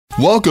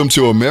Welcome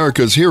to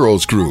America's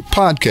Heroes Group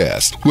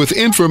podcast with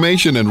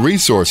information and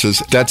resources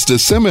that's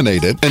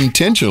disseminated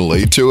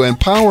intentionally to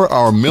empower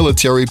our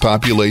military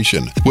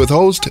population. With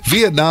host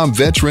Vietnam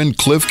veteran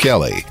Cliff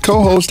Kelly,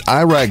 co-host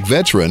Iraq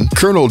veteran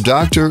Colonel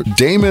Dr.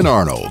 Damon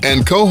Arnold,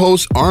 and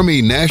co-host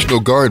Army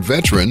National Guard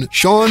veteran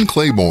Sean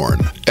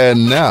Claiborne.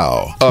 And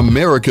now,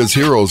 America's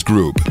Heroes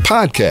Group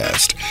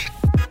podcast.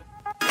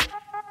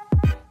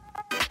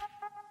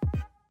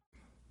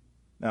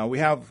 Now, we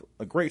have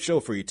a great show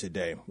for you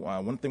today.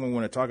 One thing we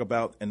want to talk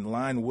about in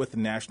line with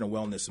National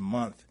Wellness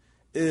Month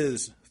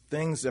is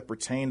things that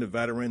pertain to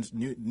veterans,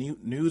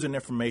 news and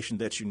information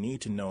that you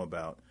need to know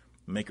about,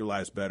 make your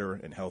lives better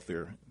and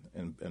healthier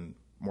and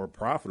more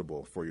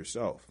profitable for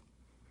yourself.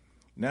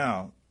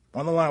 Now,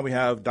 on the line we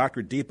have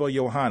Dr. Deepa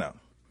Johanna.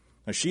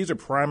 Now, she's a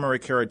primary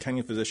care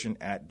attending physician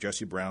at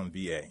Jesse Brown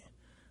VA.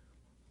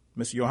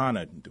 Ms.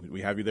 Johanna, do we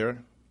have you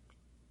there?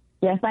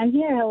 Yes, I'm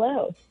here.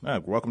 Hello.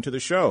 Welcome to the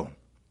show.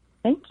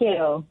 Thank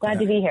you. Glad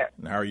to be here.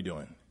 How are you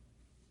doing?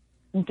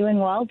 I'm doing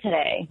well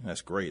today.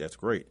 That's great. That's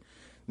great.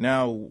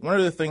 Now, one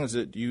of the things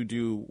that you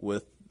do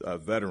with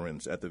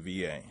veterans at the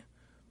VA,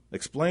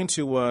 explain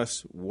to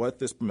us what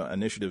this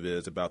initiative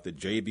is about the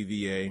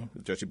JBVA,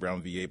 the Jesse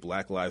Brown VA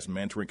Black Lives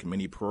Mentoring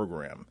Committee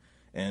program,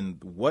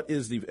 and what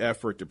is the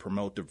effort to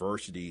promote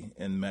diversity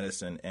in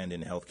medicine and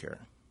in healthcare?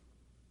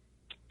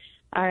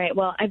 All right.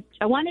 Well,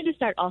 I wanted to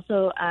start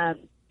also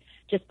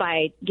just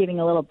by giving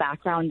a little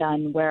background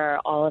on where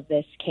all of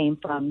this came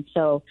from.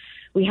 So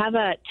we have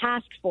a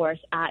task force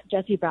at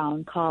Jesse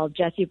Brown called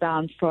Jesse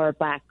Brown for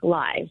Black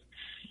Lives.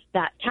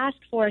 That task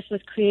force was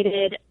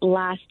created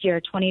last year,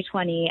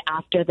 2020,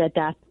 after the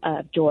death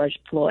of George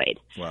Floyd.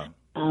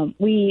 Wow.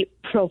 We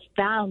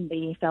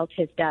profoundly felt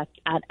his death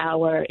at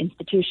our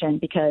institution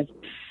because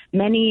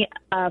many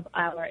of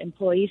our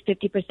employees,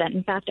 50%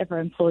 in fact of our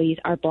employees,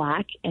 are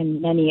Black,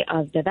 and many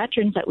of the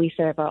veterans that we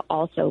serve are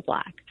also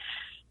Black.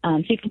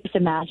 So you can just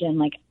imagine,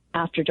 like,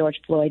 after George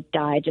Floyd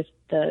died, just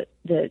the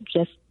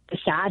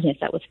sadness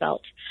that was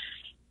felt.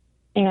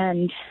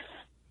 And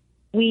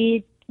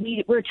we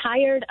were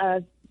tired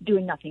of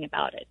doing nothing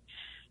about it.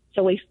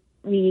 So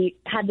we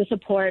had the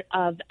support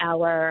of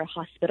our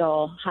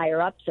hospital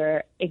higher-ups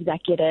or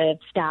executive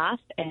staff,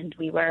 and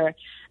we were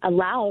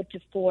allowed to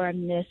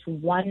form this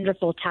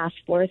wonderful task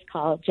force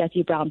called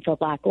Jesse Brown for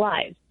Black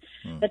Lives.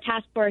 The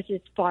task force is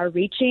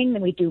far-reaching,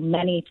 and we do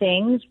many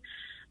things.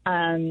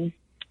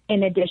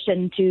 In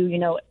addition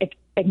to,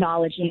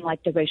 acknowledging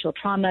like the racial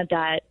trauma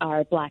that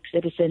our Black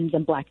citizens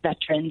and Black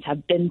veterans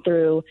have been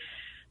through,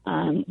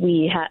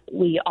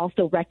 we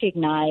also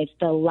recognize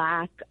the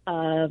lack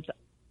of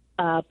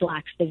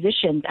Black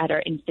physicians at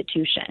our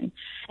institution.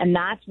 And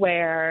that's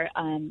where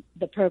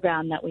the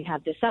program that we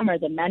have this summer,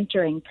 the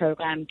mentoring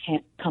program,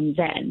 comes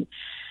in.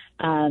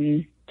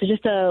 So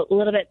just a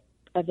little bit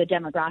of the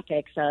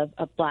demographics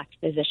of Black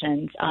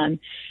physicians.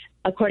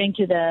 According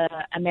to the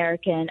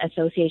American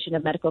Association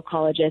of Medical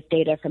Colleges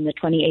data from the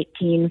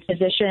 2018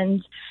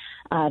 physicians,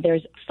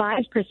 there's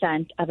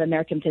 5% of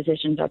American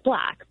physicians are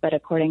Black, but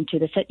according to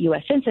the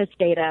U.S. Census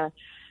data,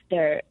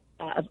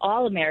 of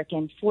all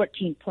Americans,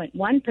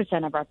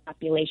 14.1% of our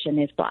population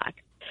is Black.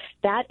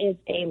 That is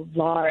a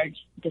large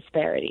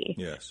disparity.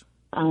 Yes.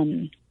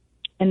 And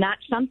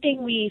that's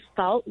something we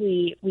felt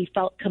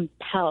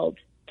compelled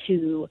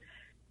to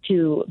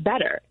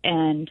better.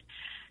 And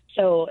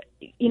so,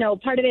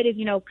 part of it is,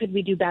 could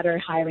we do better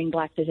hiring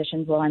Black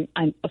physicians? Well,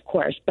 I'm of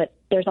course, but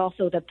there's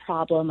also the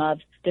problem of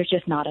there's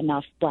just not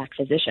enough Black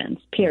physicians,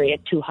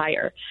 period, to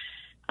hire.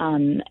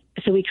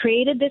 So we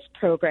created this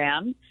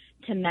program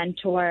to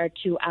mentor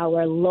to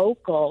our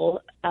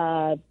local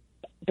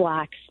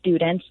Black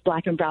students,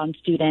 Black and brown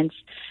students,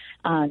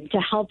 to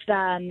help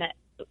them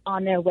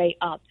on their way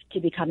up to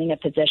becoming a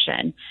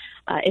physician.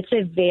 It's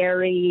a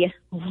very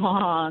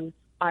long,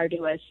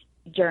 arduous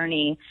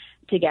journey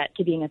to get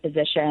to being a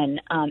physician,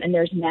 and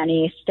there's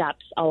many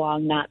steps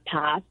along that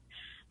path,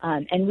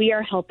 and we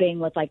are helping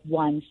with like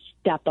one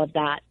step of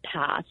that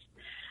path.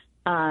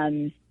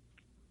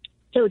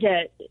 So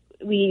to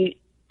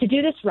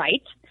do this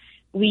right,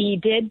 we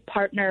did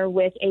partner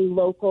with a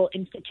local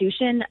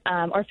institution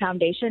or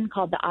foundation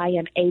called the I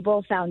Am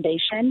Able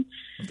Foundation,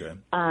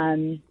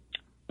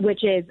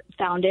 which is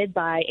founded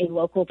by a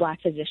local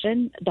Black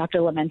physician, Dr.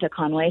 Lamenta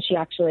Conway. She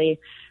actually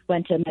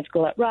went to med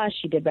school at Rush.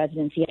 She did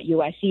residency at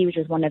UIC, which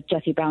is one of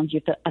Jesse Brown's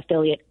youth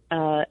affiliate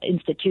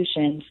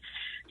institutions.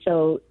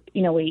 So,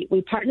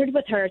 we partnered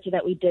with her so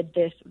that we did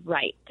this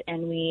right,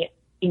 and we,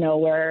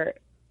 were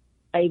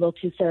able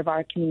to serve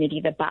our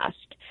community the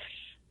best.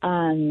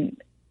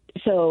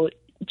 So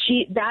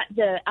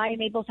the I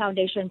Am Able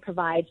Foundation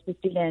provides the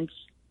students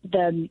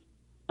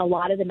a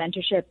lot of the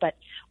mentorship, but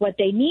what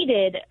they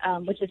needed,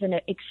 which is an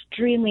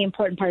extremely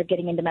important part of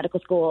getting into medical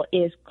school,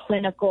 is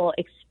clinical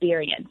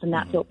experience, and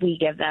that's what we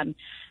give them.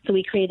 So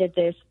we created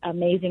this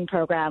amazing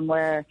program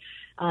where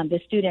the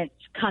students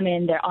come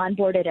in, they're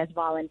onboarded as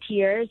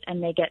volunteers,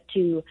 and they get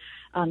to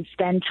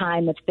spend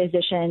time with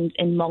physicians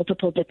in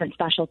multiple different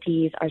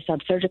specialties, our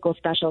subsurgical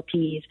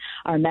specialties,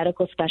 our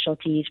medical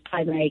specialties,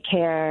 primary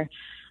care,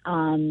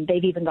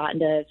 They've even gotten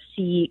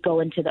to go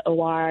into the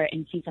OR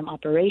and see some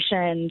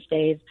operations.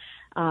 They've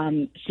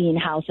seen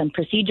how some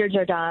procedures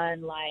are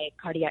done, like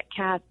cardiac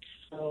caths.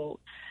 So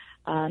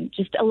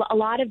just a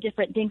lot of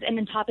different things. And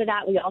on top of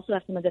that, we also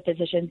have some of the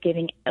physicians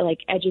giving like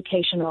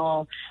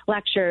educational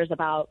lectures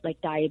about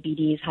like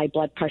diabetes, high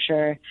blood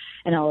pressure,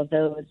 and all of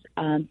those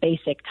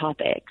basic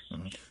topics.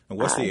 Mm-hmm. And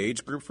what's the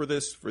age group for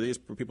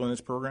people in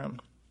this program?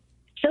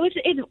 So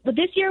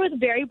this year was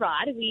very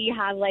broad. We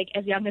have like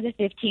as young as a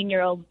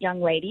 15-year-old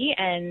young lady,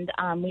 and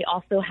we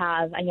also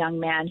have a young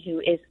man who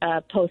is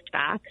a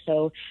post-bac.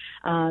 So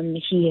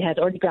he has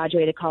already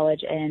graduated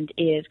college and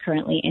is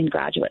currently in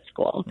graduate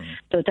school. Mm-hmm.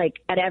 So it's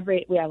like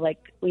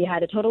we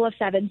had a total of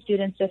 7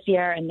 students this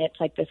year, and it's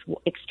like this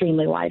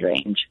extremely wide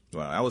range.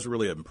 Wow, I was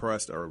really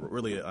impressed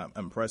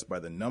by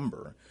the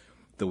number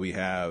that we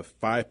have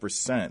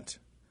 5%.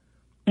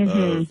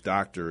 Of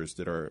doctors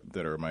that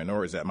are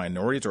minorities. Is that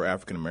minorities or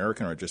African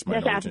American or just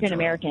minorities? That's African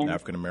American.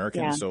 African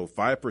American. Yeah. So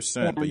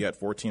 5%, but yet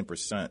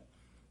 14%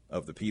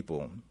 of the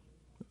people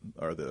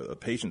or the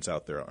patients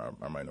out there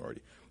are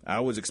minority.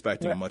 I was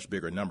expecting a much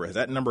bigger number. Has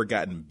that number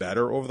gotten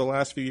better over the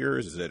last few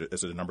years? Is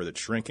it a number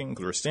that's shrinking?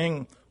 Because we're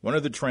seeing one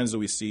of the trends that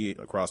we see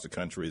across the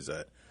country is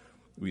that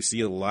we see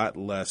a lot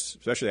less,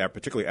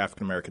 particularly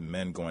African American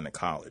men going to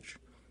college.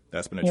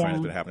 That's been a trend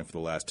that's been happening for the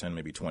last 10,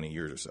 maybe 20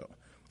 years or so.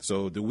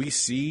 So do we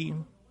see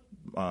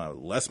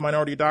less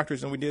minority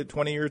doctors than we did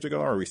 20 years ago?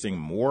 Are we seeing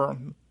more?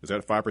 Is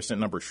that 5%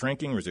 number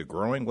shrinking or is it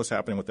growing? What's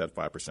happening with that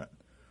 5%?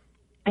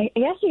 I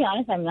guess to be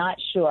honest, I'm not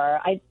sure.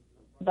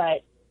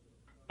 But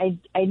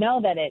I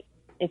know that it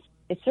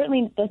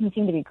certainly doesn't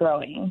seem to be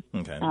growing.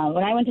 Okay.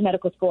 When I went to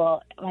medical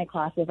school, my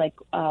class was like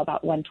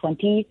about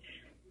 120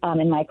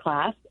 in my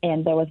class,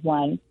 and there was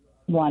one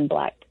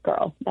black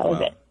girl. That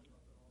was it.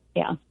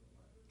 Yeah.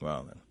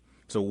 Wow.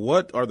 So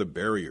what are the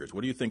barriers?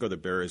 What do you think are the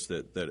barriers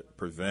that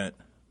prevent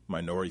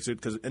minorities?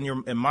 Because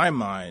in my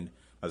mind,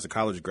 as a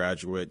college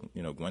graduate,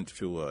 went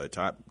to a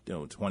top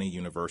 20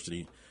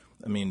 university.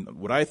 I mean,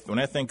 when I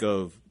think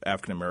of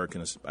African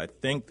Americans, I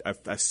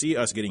see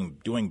us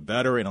doing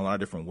better in a lot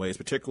of different ways,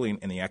 particularly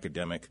in the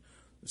academic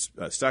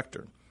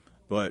sector.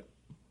 But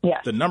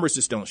the numbers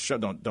just don't show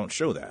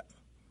that.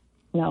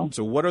 No.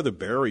 So what are the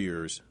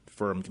barriers?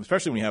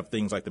 Especially when you have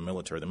things like the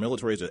military. The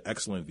military is an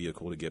excellent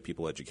vehicle to get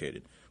people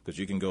educated because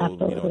you can go,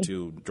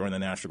 to join the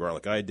National Guard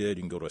like I did.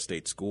 You can go to a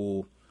state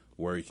school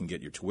where you can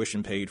get your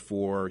tuition paid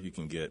for. You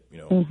can get,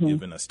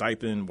 given a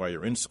stipend while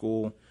you're in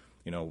school.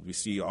 We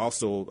see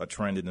also a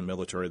trend in the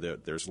military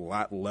that there's a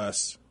lot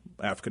less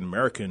African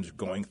Americans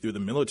going through the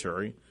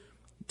military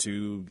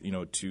to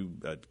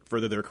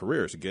further their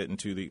careers, to get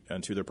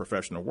into their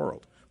professional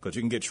world because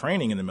you can get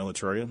training in the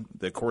military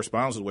that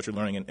corresponds with what you're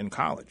learning in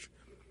college.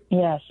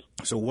 Yes.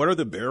 So what are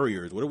the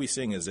barriers? What are we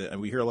seeing? And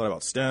we hear a lot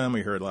about STEM.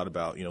 We hear a lot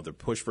about, the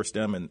push for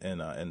STEM in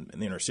the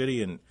inner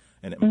city and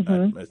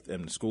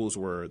schools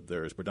where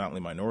there's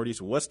predominantly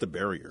minorities. What's the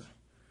barrier?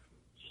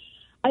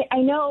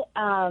 I know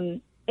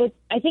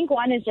I think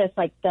one is just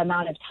like the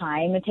amount of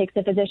time it takes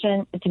a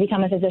physician to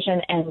become a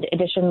physician, and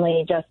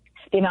additionally just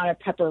the amount of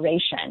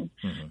preparation.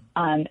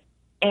 Mm-hmm.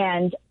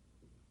 And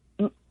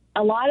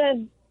a lot of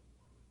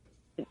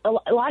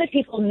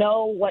people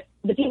know what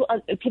the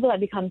people that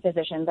become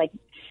physicians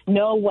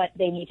know what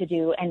they need to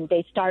do, and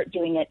they start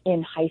doing it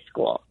in high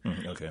school.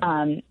 Okay.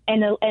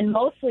 And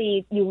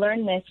mostly you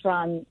learn this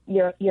from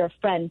your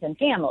friends and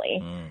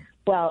family.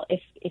 Well,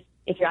 if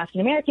you're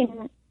African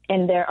American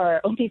and there are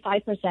only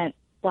 5%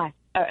 Black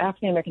or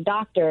African American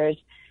doctors,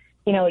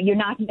 you're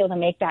not going to be able to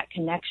make that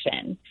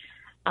connection.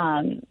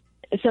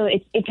 So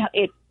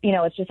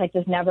it's just like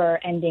this never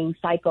ending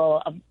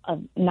cycle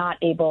of not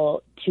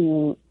able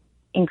to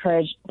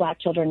encourage Black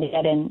children to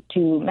get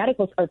into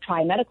medical or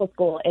try medical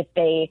school if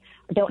they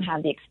don't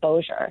have the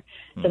exposure.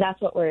 So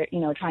that's what we're,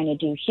 trying to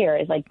do here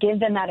is give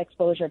them that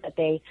exposure that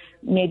they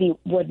maybe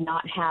would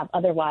not have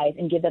otherwise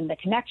and give them the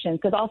connections.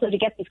 Because also to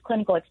get these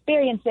clinical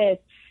experiences,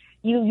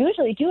 you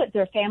usually do it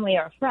through a family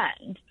or a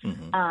friend.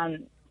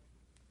 Mm-hmm.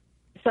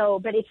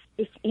 But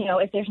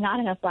if there's not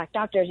enough Black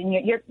doctors and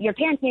your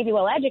parents may be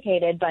well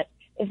educated, but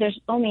if there's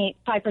only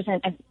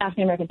 5% of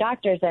African American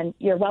doctors, then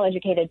your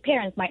well-educated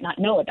parents might not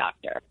know a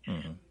doctor.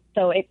 Mm-hmm.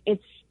 So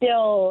it's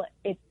still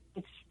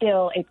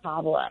a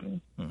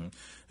problem. Mm-hmm.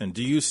 And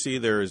do you see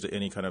there is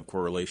any kind of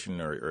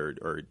correlation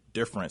or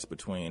difference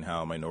between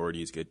how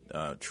minorities get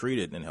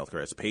treated in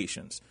healthcare as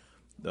patients?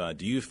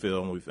 Do you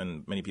feel,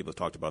 and many people have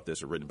talked about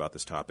this or written about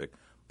this topic,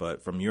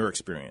 but from your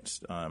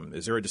experience,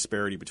 is there a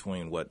disparity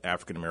between what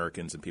African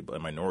Americans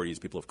and minorities,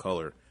 people of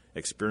color,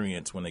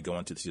 experience when they go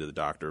in to see the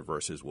doctor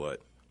versus what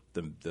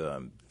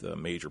the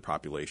major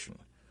population?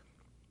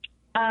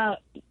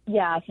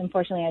 Yes,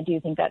 unfortunately, I do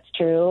think that's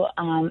true.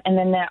 And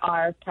then there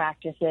are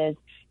practices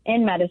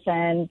in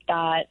medicine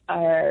that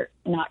are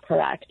not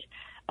correct.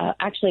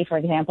 Actually, for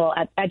example,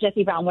 at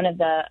Jesse Brown, one of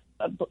the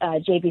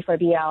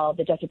JB4BL,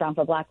 the Jesse Brown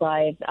for Black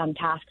Lives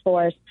task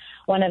force,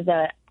 one of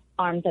the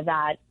arms of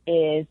that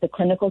is the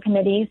clinical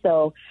committee.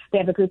 So we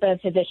have a group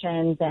of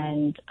physicians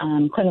and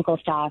clinical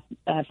staff,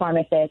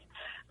 pharmacists,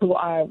 who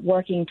are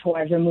working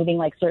towards removing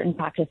like certain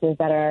practices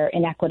that are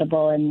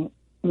inequitable and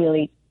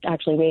really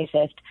actually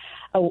racist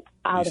out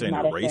of medicine.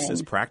 You're saying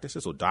racist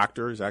practices, so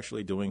doctors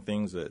actually doing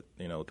things that,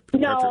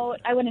 No,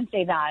 I wouldn't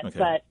say that, okay.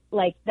 But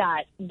like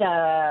that,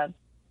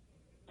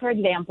 for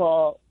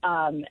example,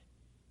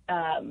 when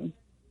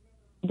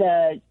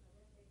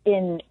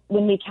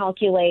we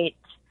calculate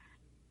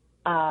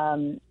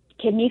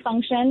kidney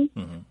function,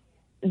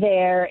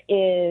 there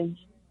is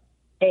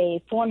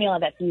a formula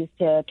that's used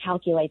to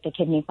calculate the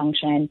kidney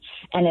function,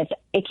 and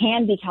it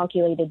can be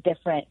calculated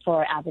different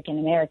for African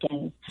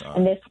Americans,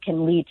 and this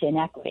can lead to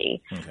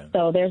inequity. Okay.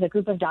 So there's a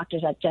group of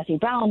doctors at Jesse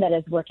Brown that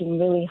is working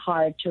really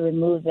hard to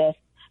remove this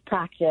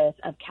practice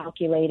of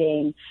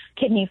calculating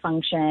kidney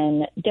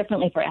function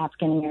differently for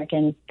African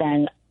Americans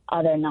than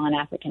other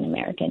non-African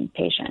American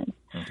patients.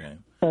 Okay.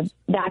 So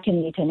that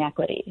can lead to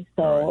inequity.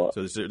 So,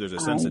 right. So there's a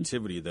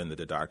sensitivity then that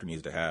the doctor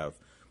needs to have.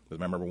 Because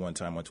I remember one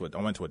time I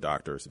went to a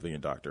doctor, a civilian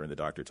doctor, and the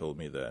doctor told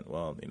me that,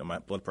 well, my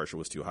blood pressure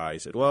was too high. He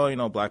said,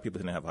 well, black people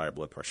didn't have higher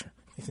blood pressure.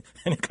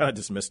 And he kind of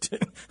dismissed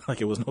it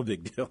like it was no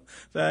big deal.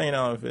 So, you're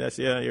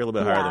a little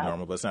bit higher than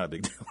normal, but it's not a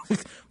big deal.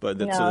 But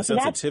so the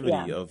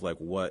sensitivity of like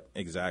what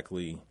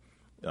exactly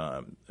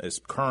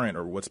is current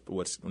or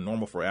what's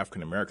normal for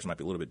African Americans might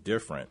be a little bit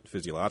different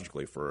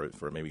physiologically for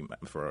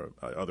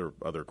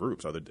other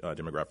groups, other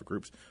demographic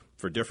groups,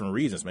 for different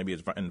reasons. Maybe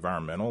it's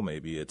environmental,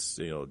 maybe it's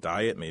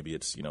diet, maybe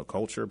it's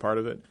culture part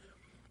of it.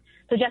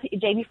 So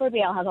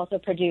JB4BL has also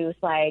produced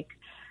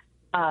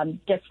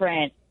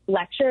different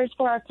lectures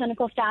for our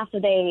clinical staff,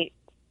 so they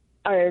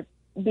are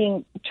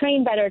being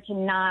trained better to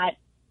not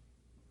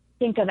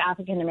think of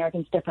African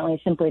Americans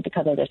differently simply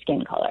because of their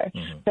skin color.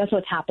 Mm-hmm. That's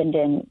what's happened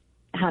in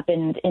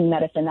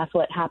medicine. That's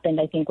what happened,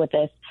 I think, with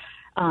this,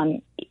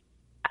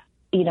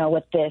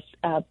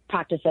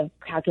 practice of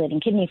calculating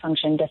kidney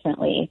function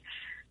differently.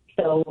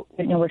 So,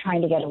 we're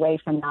trying to get away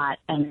from that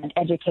and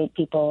educate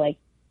people,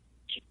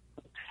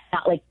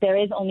 there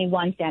is only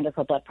one standard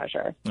for blood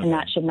pressure, and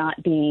that should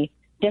not be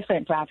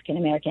different for African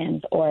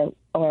Americans or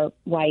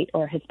white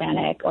or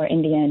Hispanic or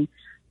Indian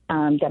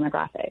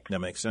demographic. That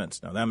makes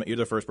sense. Now, you're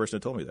the first person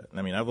that told me that.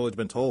 I mean, I've always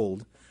been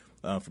told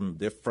from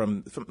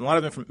a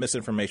lot of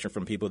misinformation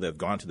from people that have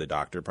gone to the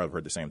doctor, probably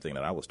heard the same thing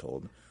that I was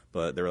told.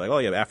 But they were like, oh,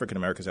 yeah, African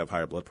Americans have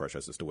higher blood pressure.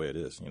 That's just the way it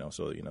is.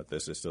 So,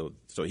 this is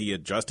so he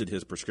adjusted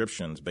his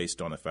prescriptions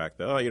based on the fact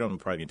that, you don't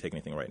probably need to take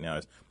anything right now.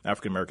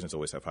 African Americans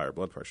always have higher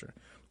blood pressure.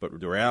 But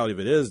the reality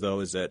of it is, though,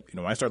 is that,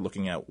 when I start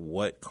looking at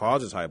what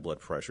causes high blood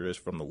pressure is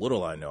from the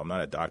little I know. I'm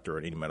not a doctor or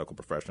any medical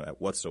professional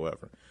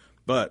whatsoever.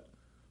 But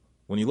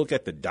when you look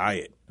at the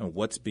diet and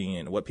what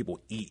people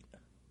eat,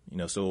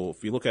 so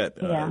if you look at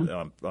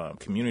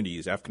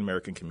communities, African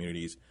American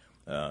communities,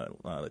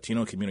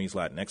 Latino communities,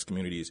 Latinx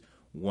communities,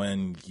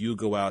 when you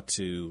go out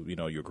to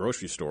your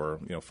grocery store,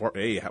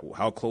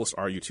 how close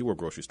are you to a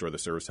grocery store that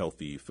serves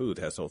healthy food,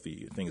 has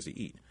healthy things to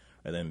eat,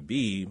 and then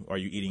B, are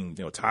you eating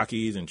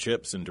Takis and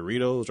chips and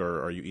Doritos,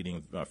 or are you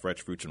eating fresh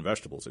fruits and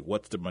vegetables?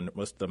 What's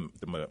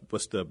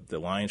the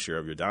lion's share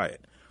of your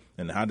diet,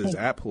 and how does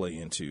that play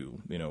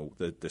into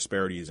the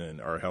disparities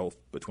in our health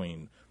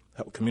between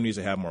communities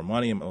that have more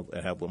money and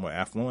have a little more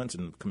affluence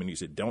and communities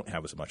that don't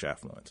have as much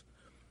affluence?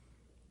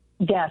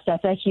 Yes,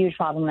 that's a huge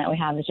problem that we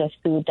have, is just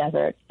food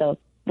deserts. So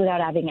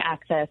without having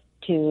access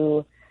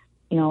to,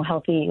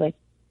 healthy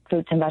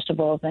fruits and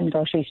vegetables and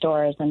grocery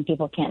stores, and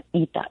people can't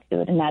eat that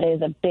food. And that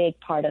is a big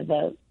part of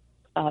the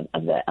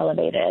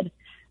elevated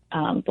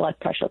blood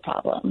pressure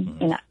problem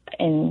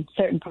in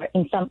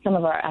some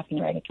of our African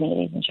American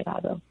communities in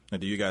Chicago.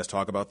 And do you guys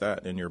talk about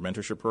that in your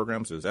mentorship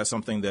programs? Is that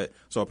something that,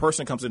 so a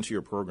person comes into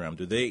your program,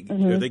 are they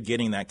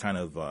getting that kind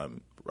of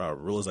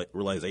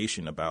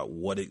realization about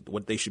what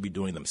they should be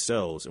doing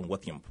themselves and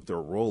what their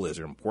role is,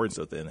 or importance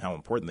of it, and how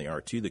important they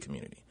are to the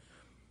community?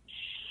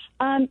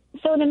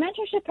 So in the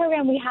mentorship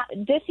program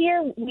this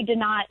year, we did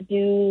not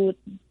do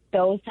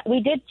those. We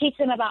did teach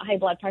them about high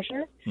blood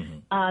pressure,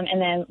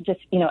 and then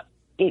just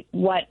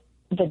what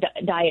the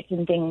diets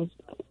and things,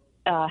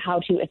 how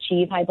to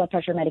achieve high blood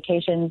pressure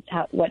medications,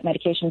 what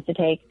medications to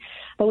take,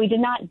 but we did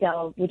not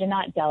delve into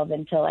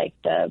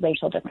the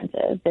racial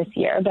differences this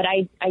year. But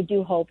I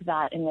do hope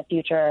that in the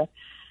future,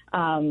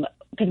 because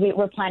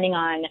we're planning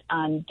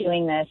on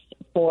doing this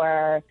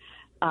for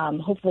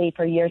hopefully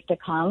for years to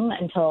come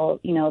until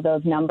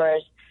those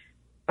numbers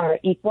are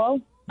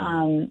equal.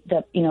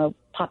 The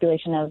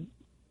population of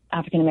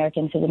African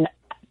Americans to the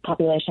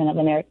population of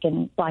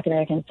Black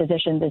American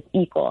physicians is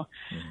equal.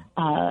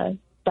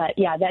 But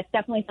yeah, that's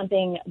definitely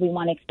something we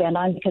want to expand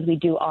on, because we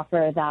do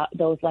offer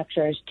those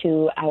lectures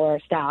to our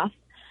staff.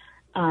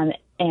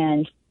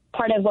 And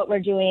part of what we're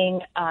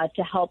doing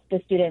to help the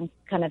students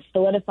kind of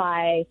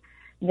solidify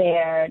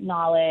their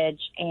knowledge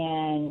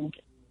and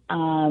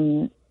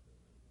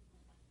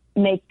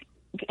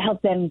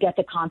help them get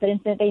the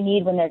confidence that they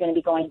need when they're going to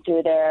be going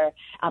through their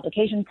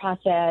application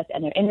process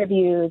and their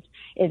interviews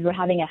is we're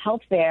having a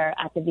health fair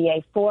at the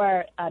VA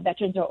for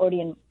veterans who are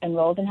already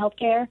enrolled in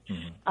healthcare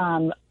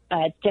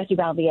at Jesse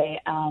Brown VA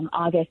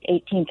August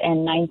 18th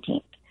and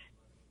 19th.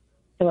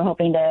 So we're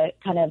hoping to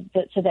kind of,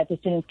 so that the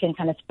students can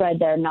kind of spread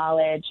their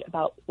knowledge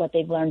about what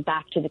they've learned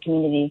back to the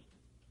community.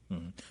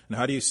 Mm-hmm. And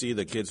how do you see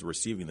the kids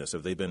receiving this?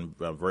 Have they been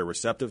very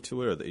receptive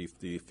to it, or do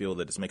you feel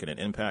that it's making an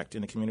impact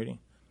in the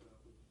community?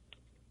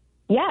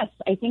 Yes,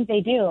 I think they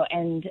do.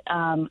 And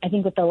I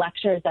think with the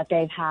lectures that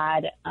they've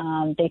had,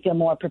 they feel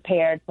more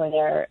prepared for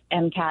their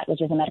MCAT,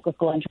 which is a medical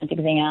school entrance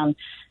exam,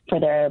 for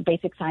their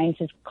basic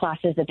sciences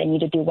classes that they need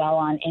to do well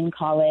on in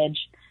college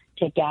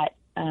to get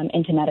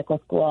into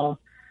medical school.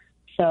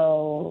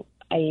 So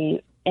I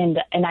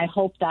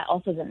hope that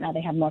also that now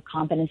they have more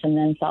confidence in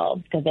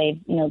themselves because they've,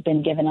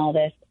 been given all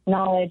this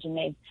knowledge and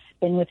they've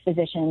been with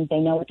physicians. They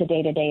know what the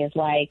day-to-day is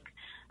like,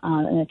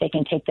 and that they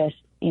can take this,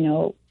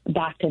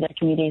 back to their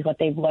communities, what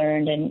they've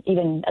learned, and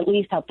even at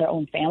least help their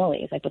own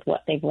families, like with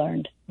what they've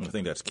learned. I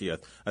think that's key.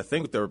 I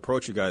think the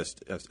approach you guys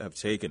have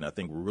taken, I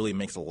think, really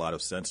makes a lot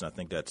of sense, and I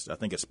think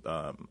it's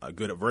a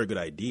very good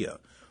idea,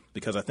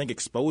 because I think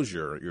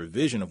exposure, your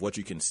vision of what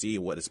you can see,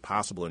 what is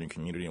possible in your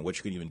community, and what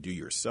you can even do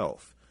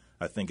yourself,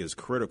 I think is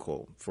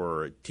critical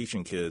for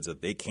teaching kids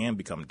that they can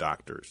become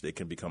doctors, they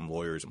can become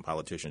lawyers and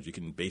politicians. You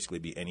can basically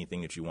be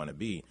anything that you want to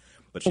be,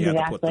 but you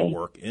have to put the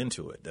work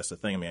into it. That's the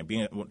thing. I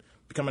mean,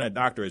 becoming a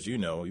doctor, as you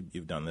know,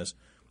 you've done this,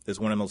 is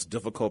one of the most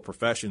difficult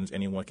professions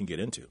anyone can get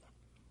into.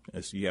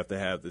 You have to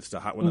have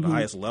one of the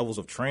highest levels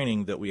of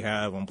training that we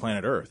have on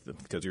planet Earth,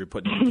 because you're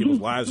putting people's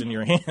lives in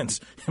your hands.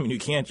 I mean, you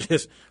can't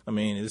just. I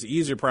mean, it's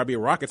easier probably a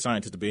rocket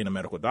scientist to being a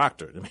medical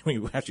doctor. I mean, when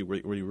you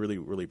actually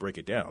really break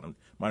it down, and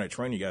amount of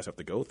training you guys have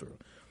to go through.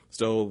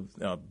 So,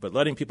 but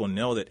letting people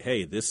know that,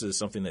 hey, this is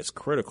something that's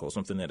critical,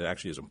 something that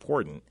actually is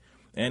important.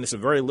 And it's a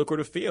very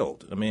lucrative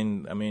field. I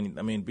mean,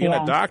 being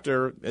a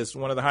doctor is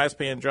one of the highest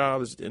paying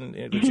jobs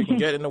that you can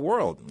get in the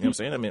world. You know what I'm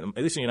saying? I mean,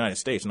 at least in the United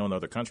States, no in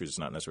other countries, it's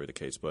not necessarily the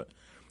case. But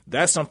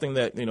that's something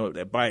that,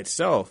 that by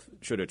itself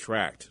should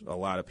attract a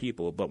lot of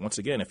people. But once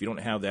again, if you don't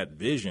have that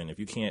vision, if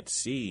you can't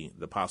see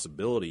the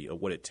possibility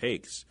of what it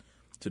takes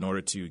in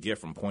order to get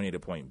from point A to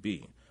point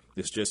B,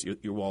 it's just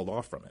you're walled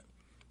off from it.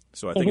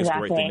 So I think it's a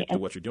great thing.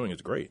 What you're doing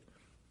is great.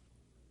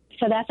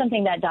 So that's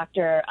something that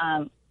Dr.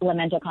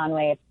 Lamento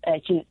Conway,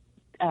 she's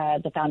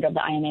the founder of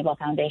the I Am Able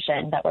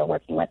Foundation that we're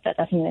working with. That's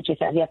something that she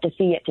says. You have to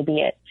see it to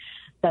be it.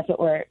 That's what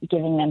we're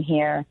giving them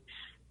here.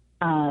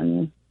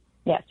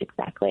 Yes,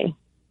 exactly.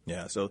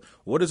 Yeah. So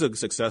what is a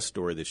success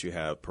story that you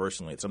have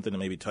personally? It's something that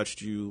maybe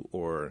touched you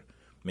or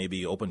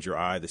maybe opened your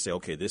eye to say,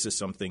 okay, this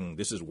is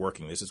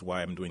working. This is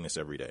why I'm doing this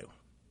every day.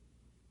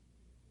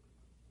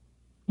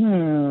 I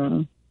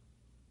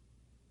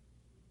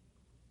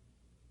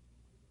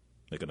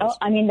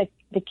mean,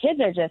 the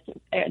kids are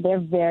they're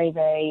very,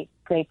 very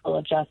grateful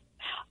of just,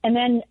 and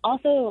then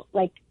also,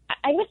 like,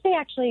 I would say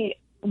actually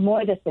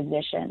more the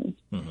physicians.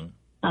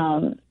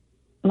 Mm-hmm.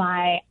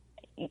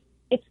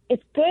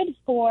 It's good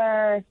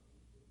for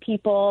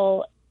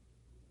people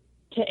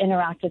to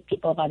interact with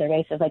people of other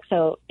races. Like,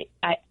 so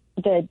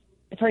the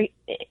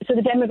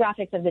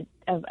demographics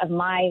of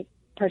my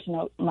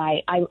personal,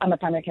 I'm a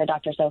primary care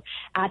doctor. So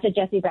at the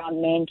Jesse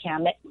Brown main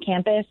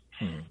campus,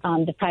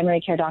 the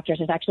primary care doctors,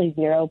 is actually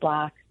 0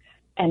 Black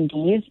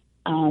MDs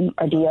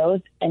or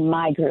DOs in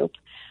my group.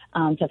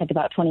 So I think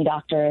about 20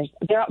 doctors.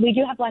 We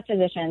do have Black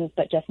physicians,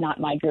 but just not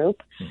my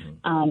group.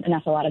 And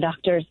that's a lot of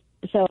doctors.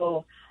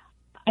 So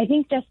I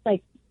think just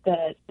like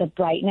the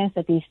brightness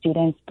that these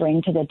students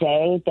bring to the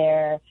day,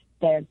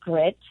 their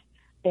grit,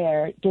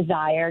 their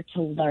desire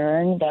to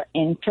learn, their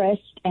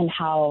interest, and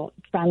how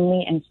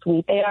friendly and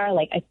sweet they are.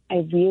 Like,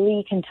 I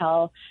really can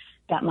tell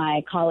that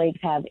my colleagues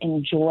have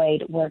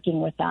enjoyed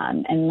working with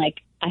them. And,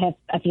 like, I have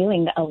a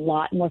feeling that a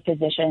lot more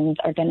physicians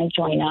are going to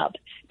join up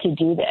to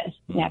do this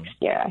next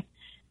year.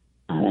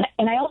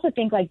 And I also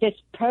think, like, this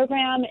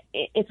program,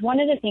 it's one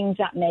of the things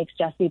that makes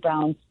Jesse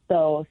Brown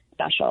so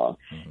special.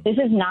 This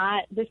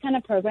kind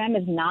of program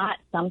is not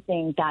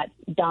something that's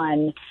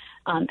done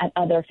at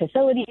other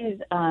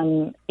facilities.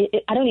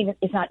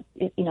 It's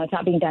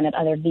not being done at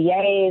other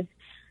VAs.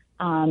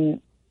 I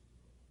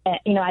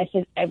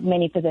have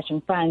many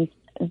physician friends.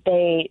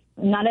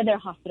 None of their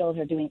hospitals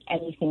are doing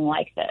anything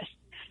like this.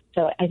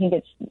 So I think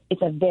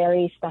it's a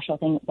very special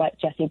thing what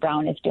Jesse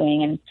Brown is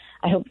doing, and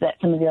I hope that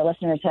some of your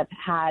listeners have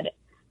had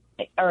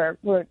or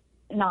were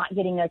not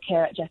getting their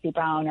care at Jesse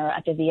Brown or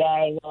at the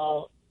VA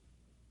will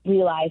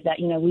realize that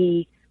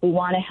we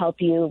want to help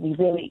you. We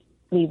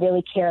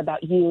really care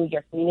about you,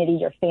 your community,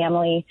 your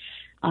family,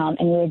 and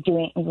we're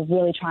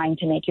really trying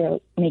to make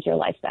your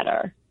life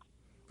better.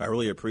 I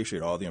really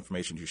appreciate all the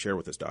information you shared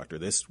with us, Doctor.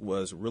 This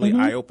was really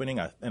eye-opening,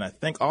 and I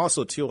think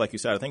also, too, like you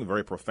said, I think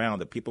very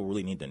profound that people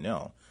really need to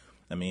know.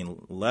 I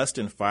mean, less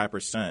than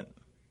 5%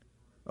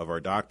 of our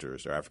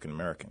doctors are African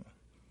American.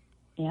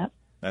 Yep.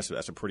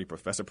 That's a pretty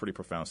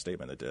profound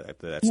statement.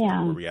 That's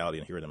the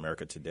reality here in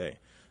America today.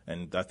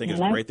 And I think it's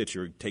great that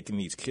you're taking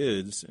these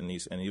kids and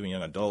even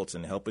young adults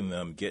and helping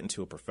them get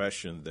into a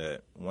profession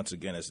that, once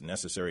again, is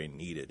necessary and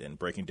needed, and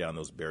breaking down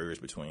those barriers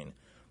between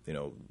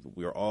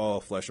we are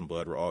all flesh and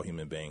blood. We're all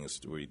human beings.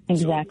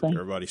 Exactly. So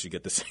everybody should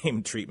get the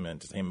same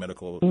treatment, the same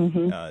medical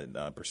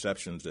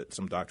perceptions that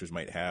some doctors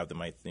might have. That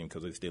might think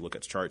because they look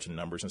at charts and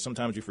numbers, and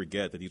sometimes you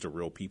forget that these are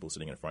real people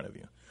sitting in front of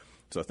you.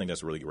 So I think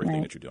that's a really great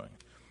thing that you're doing.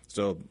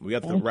 So we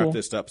have to wrap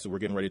this up. So we're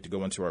getting ready to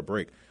go into our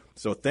break.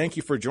 So thank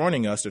you for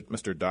joining us,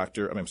 Miss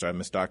Dr.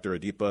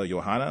 Adipa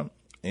Yohanna.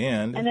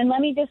 And then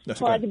let me just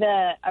plug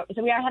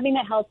so we are having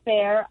the health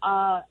fair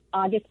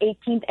August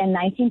 18th and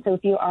 19th. So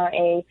if you are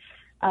a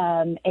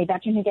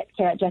veteran who gets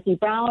care at Jesse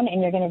Brown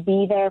and you're going to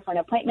be there for an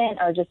appointment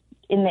or just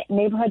in the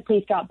neighborhood,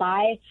 please drop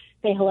by,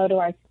 say hello to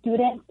our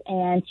students,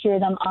 and cheer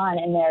them on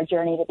in their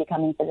journey to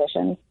becoming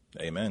physicians.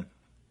 Amen.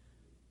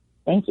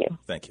 Thank you.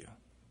 Thank you.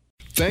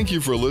 Thank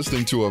you for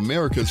listening to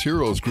America's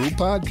Heroes Group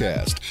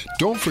podcast.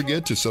 Don't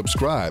forget to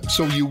subscribe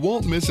so you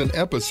won't miss an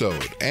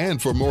episode.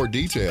 And for more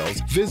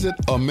details, visit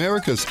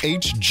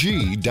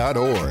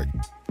americashg.org.